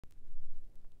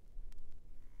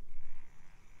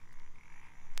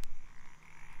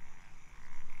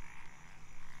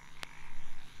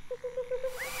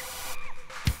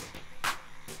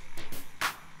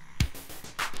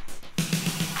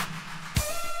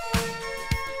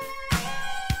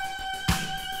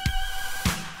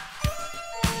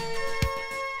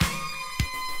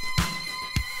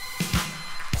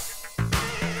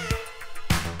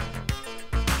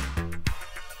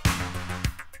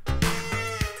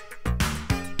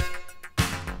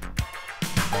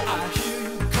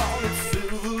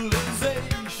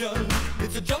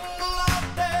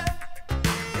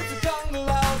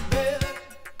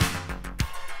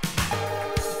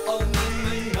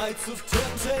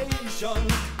civilization.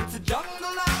 It's a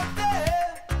jungle out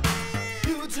there,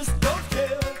 you just don't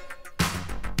care.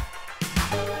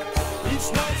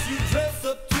 Each night you dress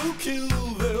up to kill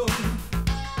them,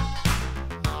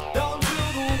 down to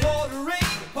the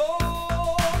watering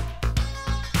hole.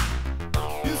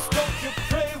 You stalk your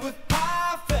prey with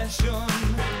high fashion,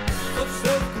 of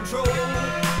self-control.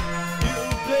 You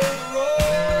play the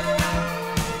role,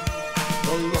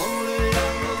 the lonely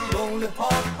and the lonely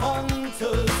heart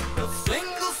hunters. A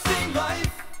single scene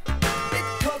life, it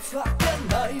cuts like a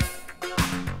knife.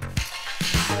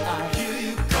 I hear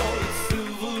you call it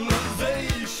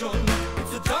civilization.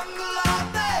 It's a jungle out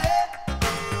there,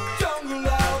 jungle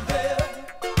out there.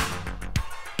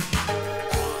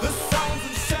 The sounds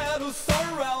and shadows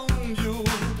surround you.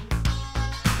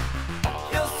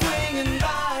 You're swinging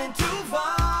nine to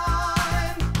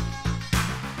five.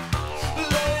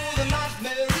 Below the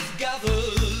nightmare is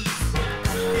gathers.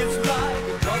 It's like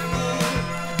a jungle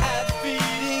at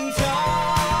feeding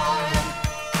time.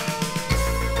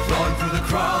 Flying through the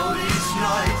crowd each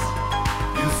night,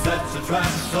 you set your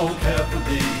trap so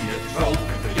carefully, a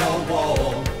trophy for your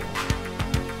wall.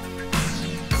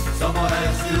 Someone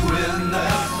has you in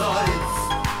their sights.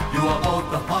 You are both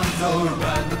the hunter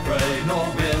and the prey, no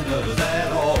winners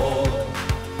at all.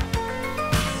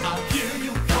 I hear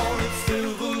you call it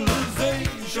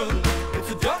civilization. It's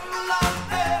a jungle out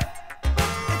there,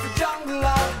 it's a jungle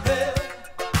out there.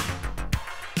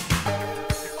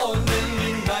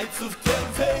 Unending nights of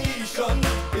temptation.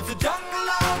 It's a jungle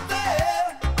out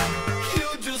there, you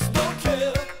just don't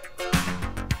care.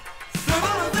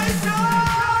 Civilization.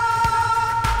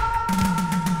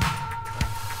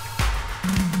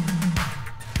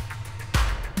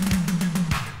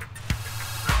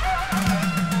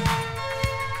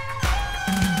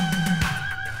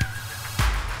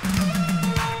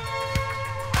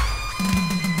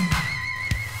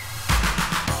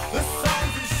 The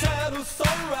signs and shadows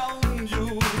surround you.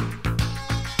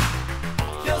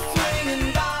 You're swinging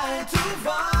nine to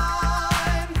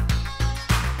five.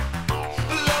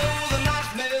 Below the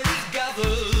nightmare is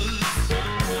gathers.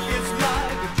 It's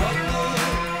like a jungle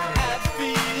at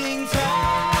feeding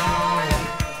time.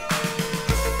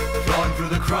 Drawn through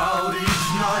the crowd each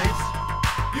night,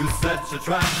 you set your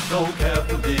trap so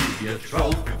carefully, a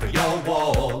trophy for your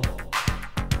wall.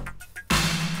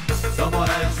 Someone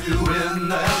has you in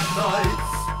their sights.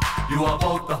 You are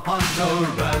both the hunter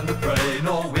and the prey,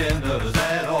 no winners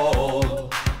at all.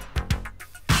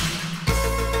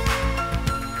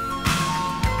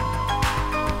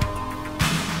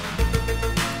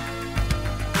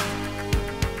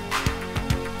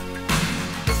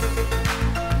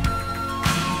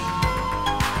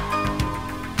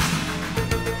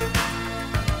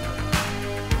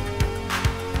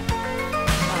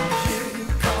 I hear you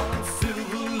call it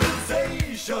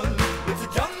civilization. It's a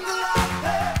jungle out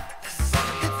there, it's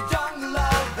a jungle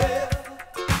out there.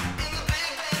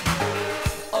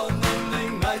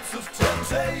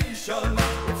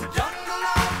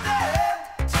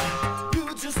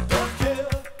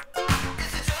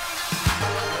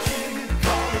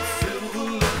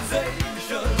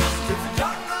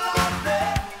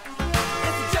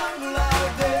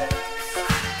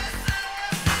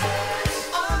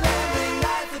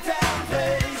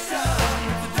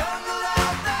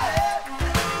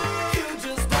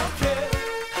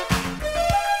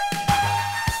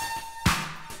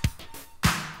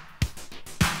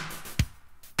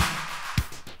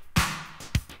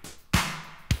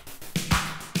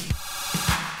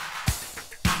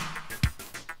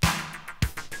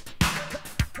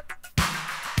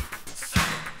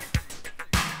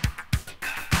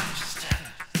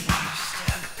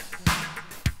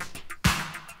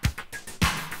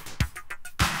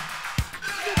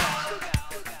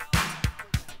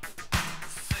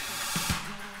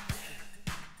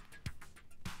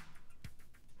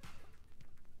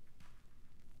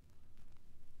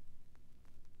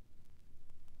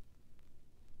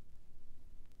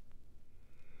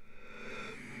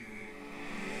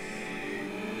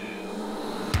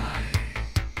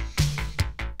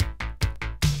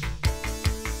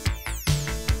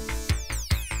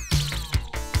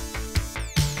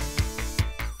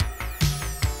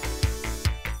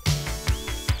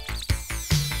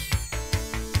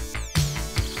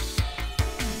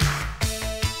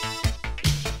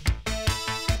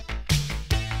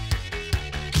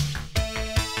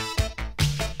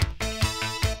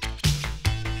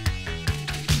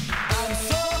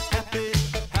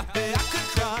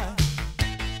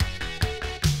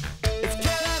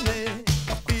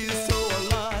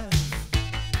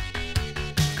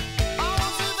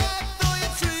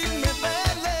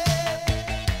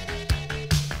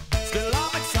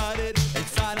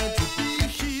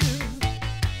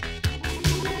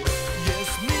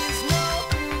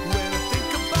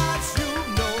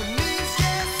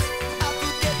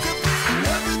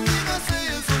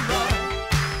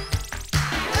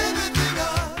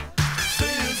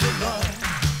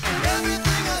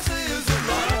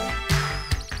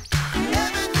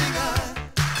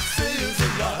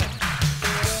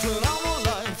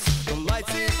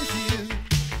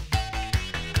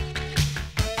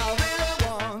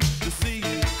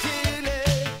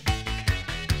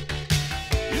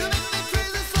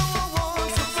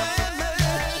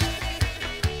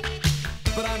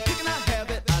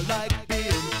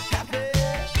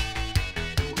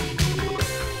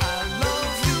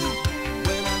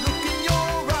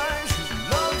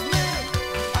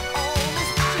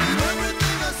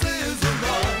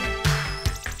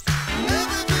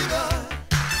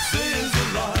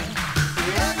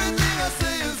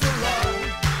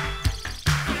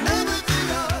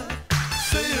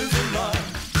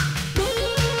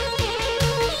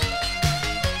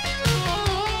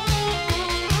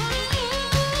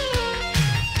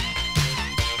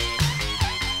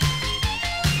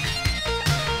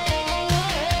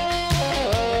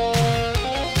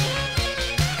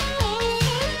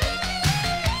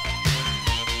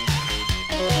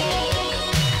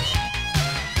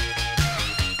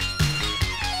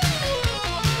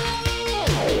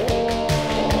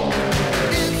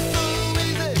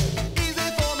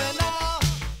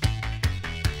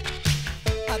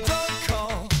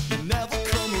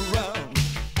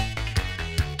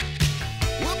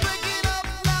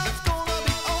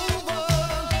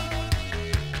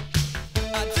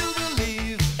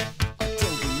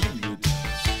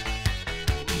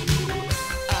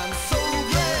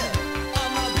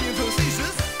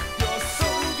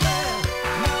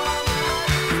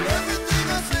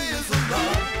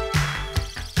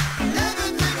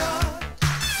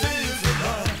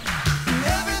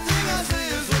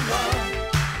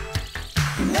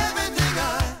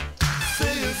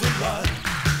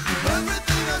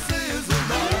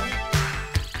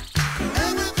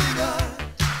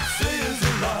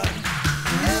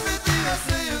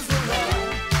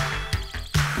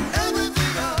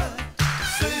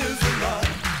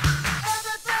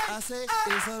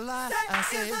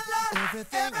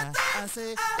 I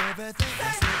say everything I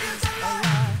say is a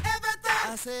lie. Everything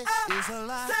I say is a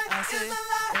lie. I say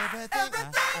everything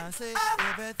I say,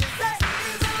 everything I say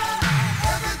is a lie.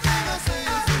 Everything I say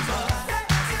is a lie.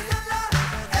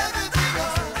 Everything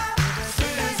I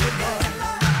say is a lie.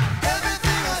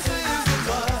 Everything I say is a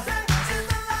lie.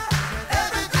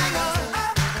 Everything I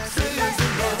say is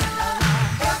a lie.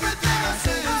 Everything I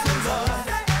say is a lie.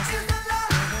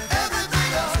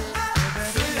 Everything I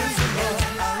say is a lie.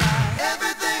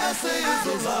 Everything I say is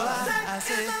a lie. I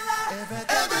say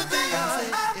everything I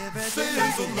say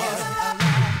is a lie.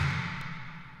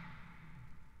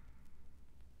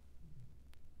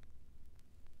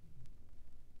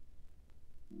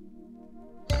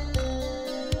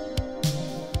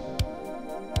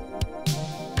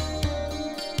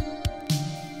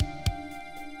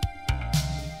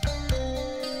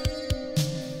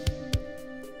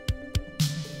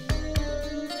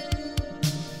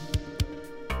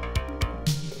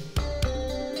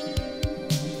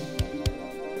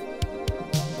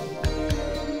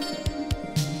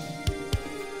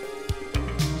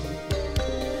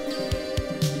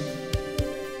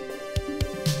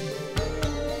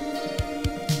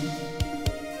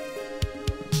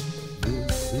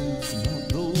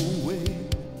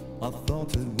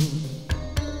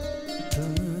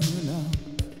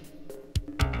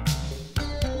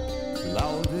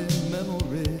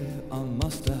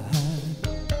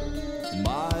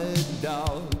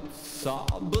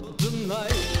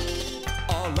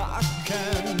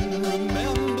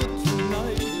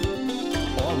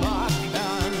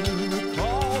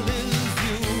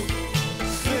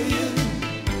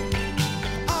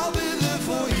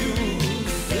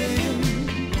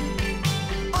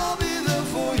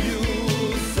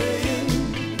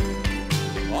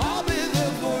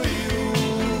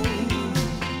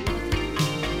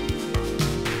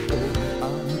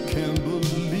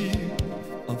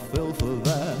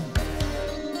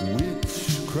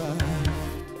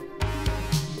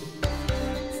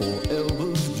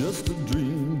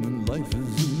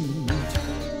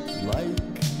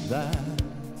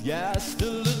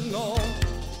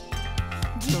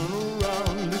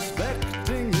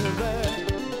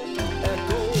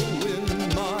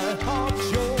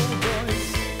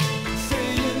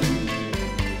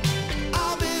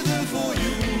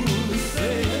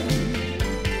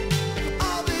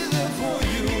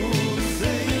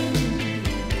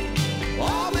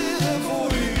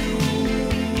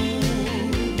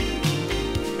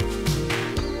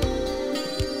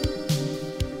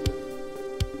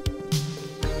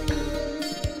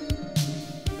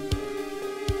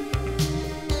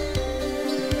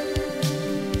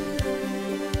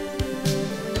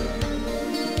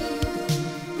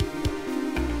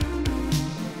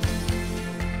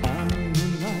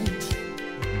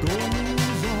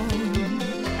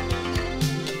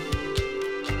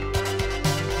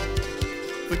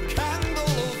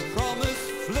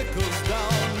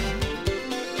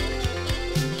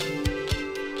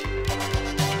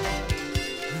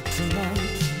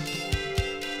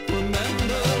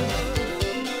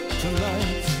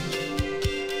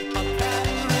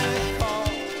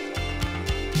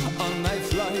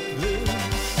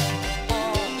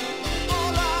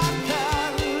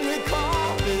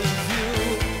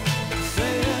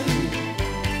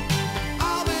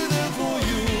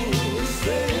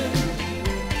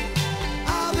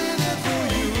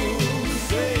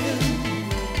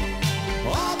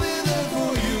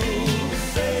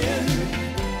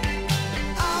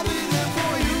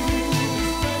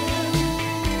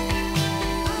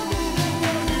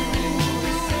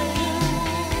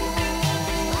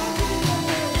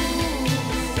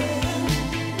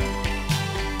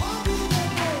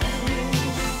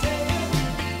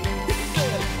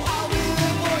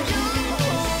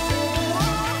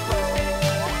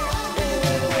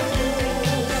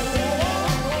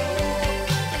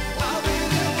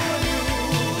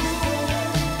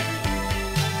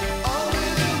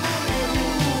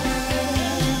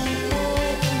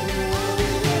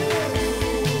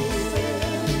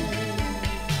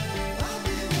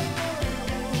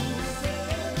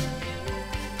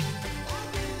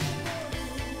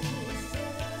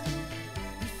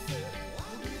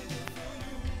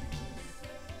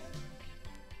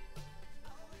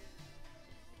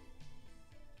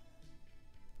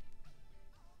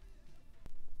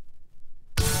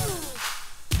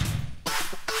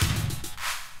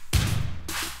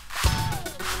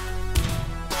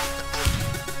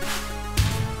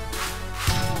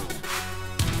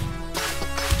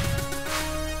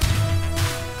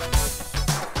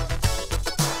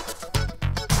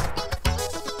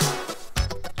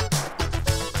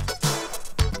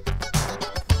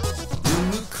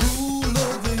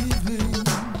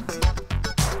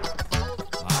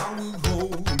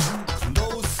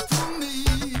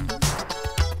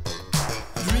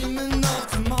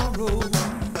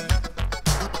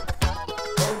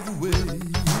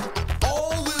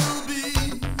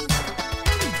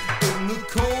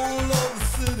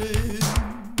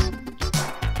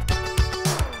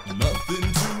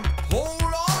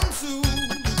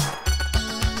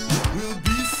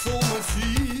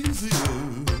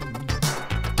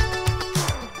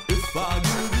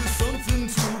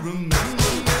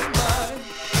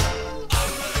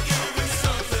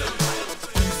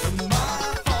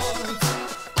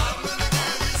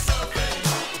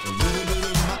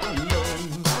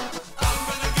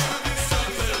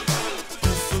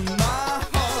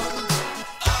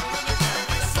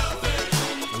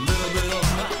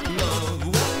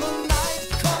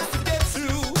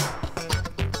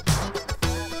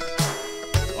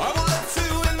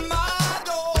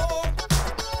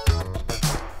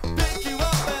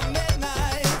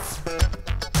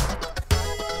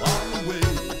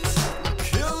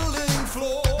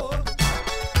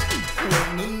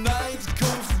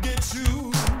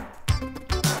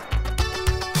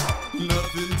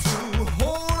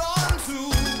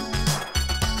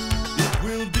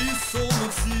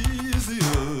 much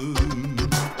easier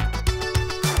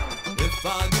if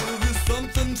I give you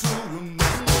something to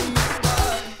remember me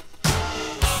by.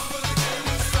 I'm gonna give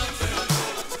you something,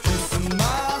 kiss in my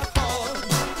heart.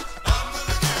 I'm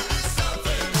gonna give you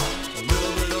something, a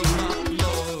little bit of my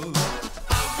love.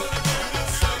 I'm gonna give you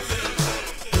something,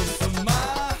 kiss in my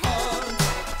heart.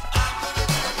 I'm gonna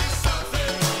give you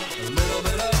something, a little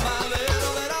bit of my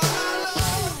love.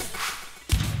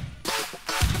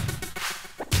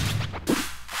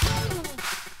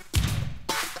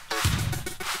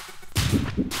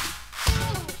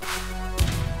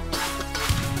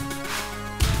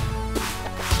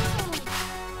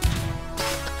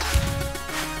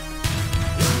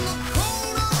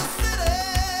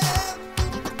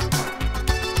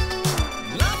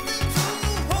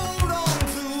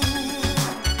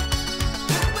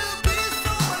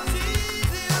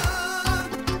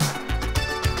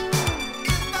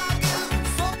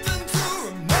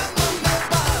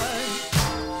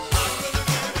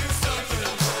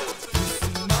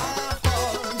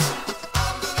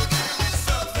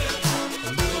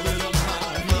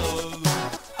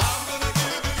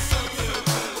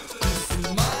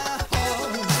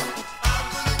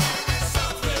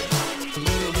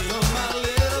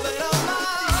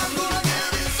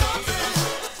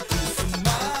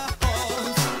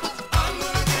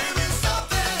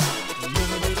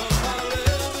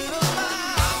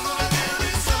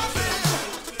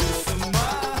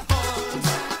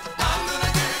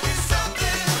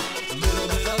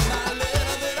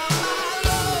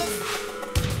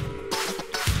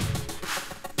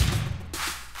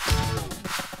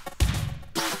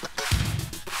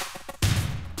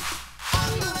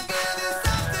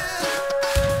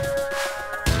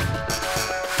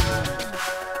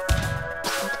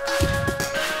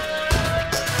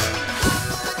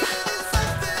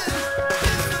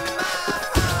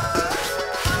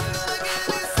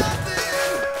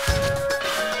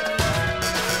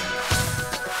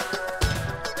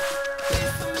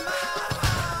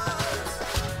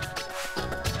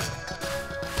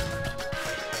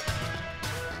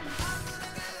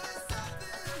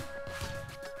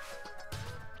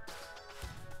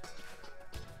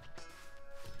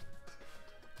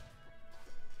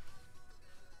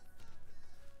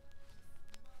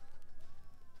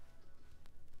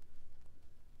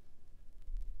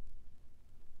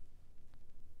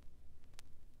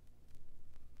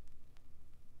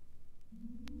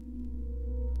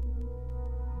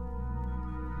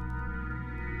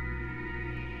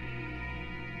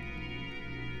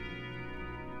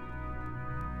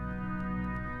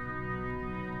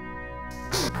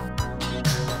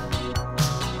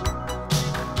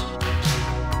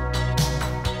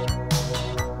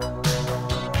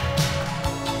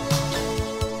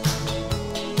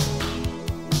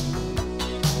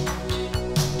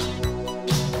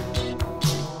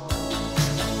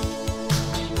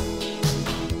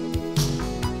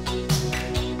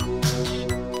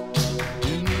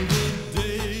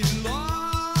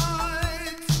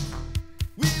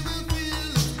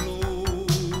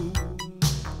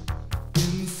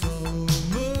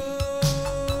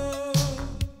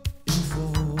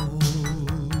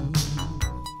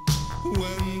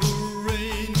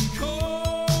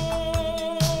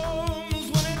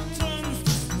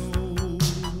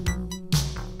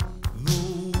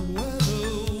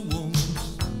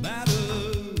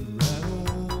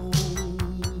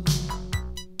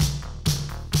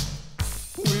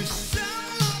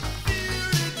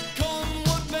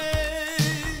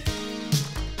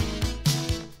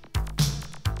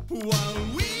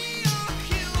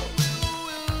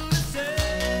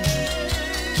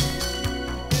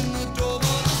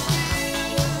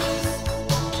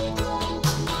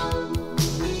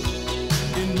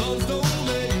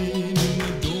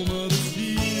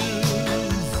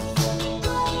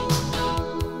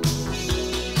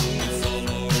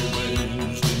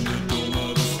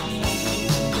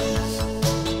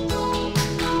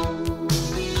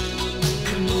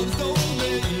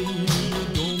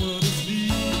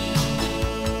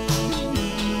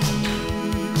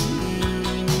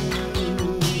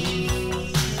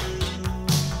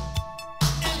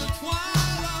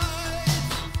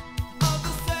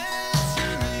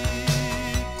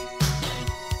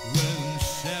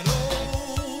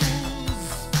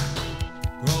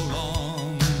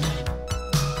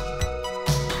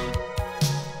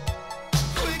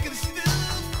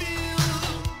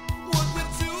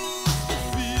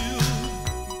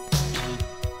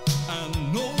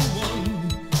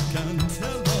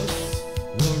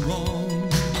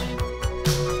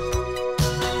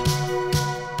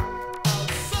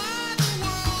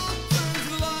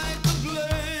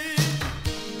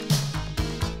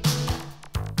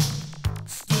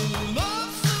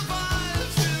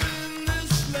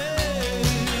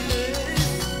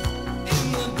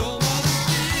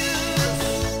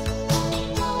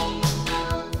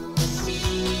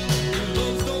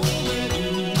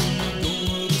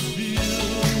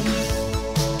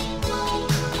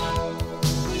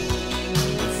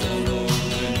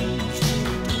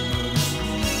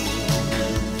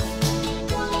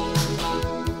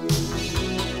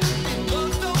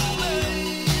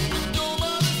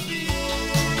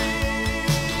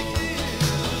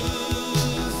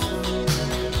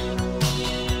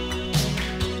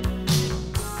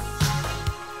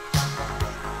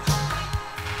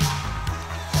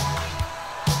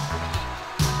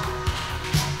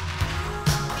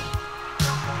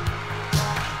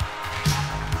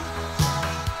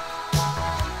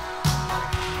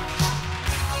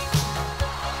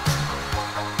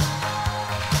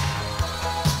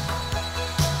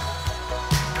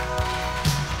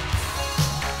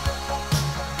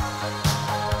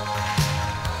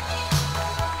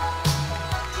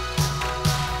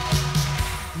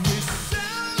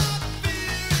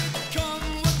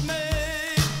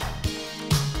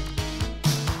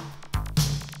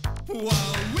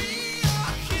 Wow.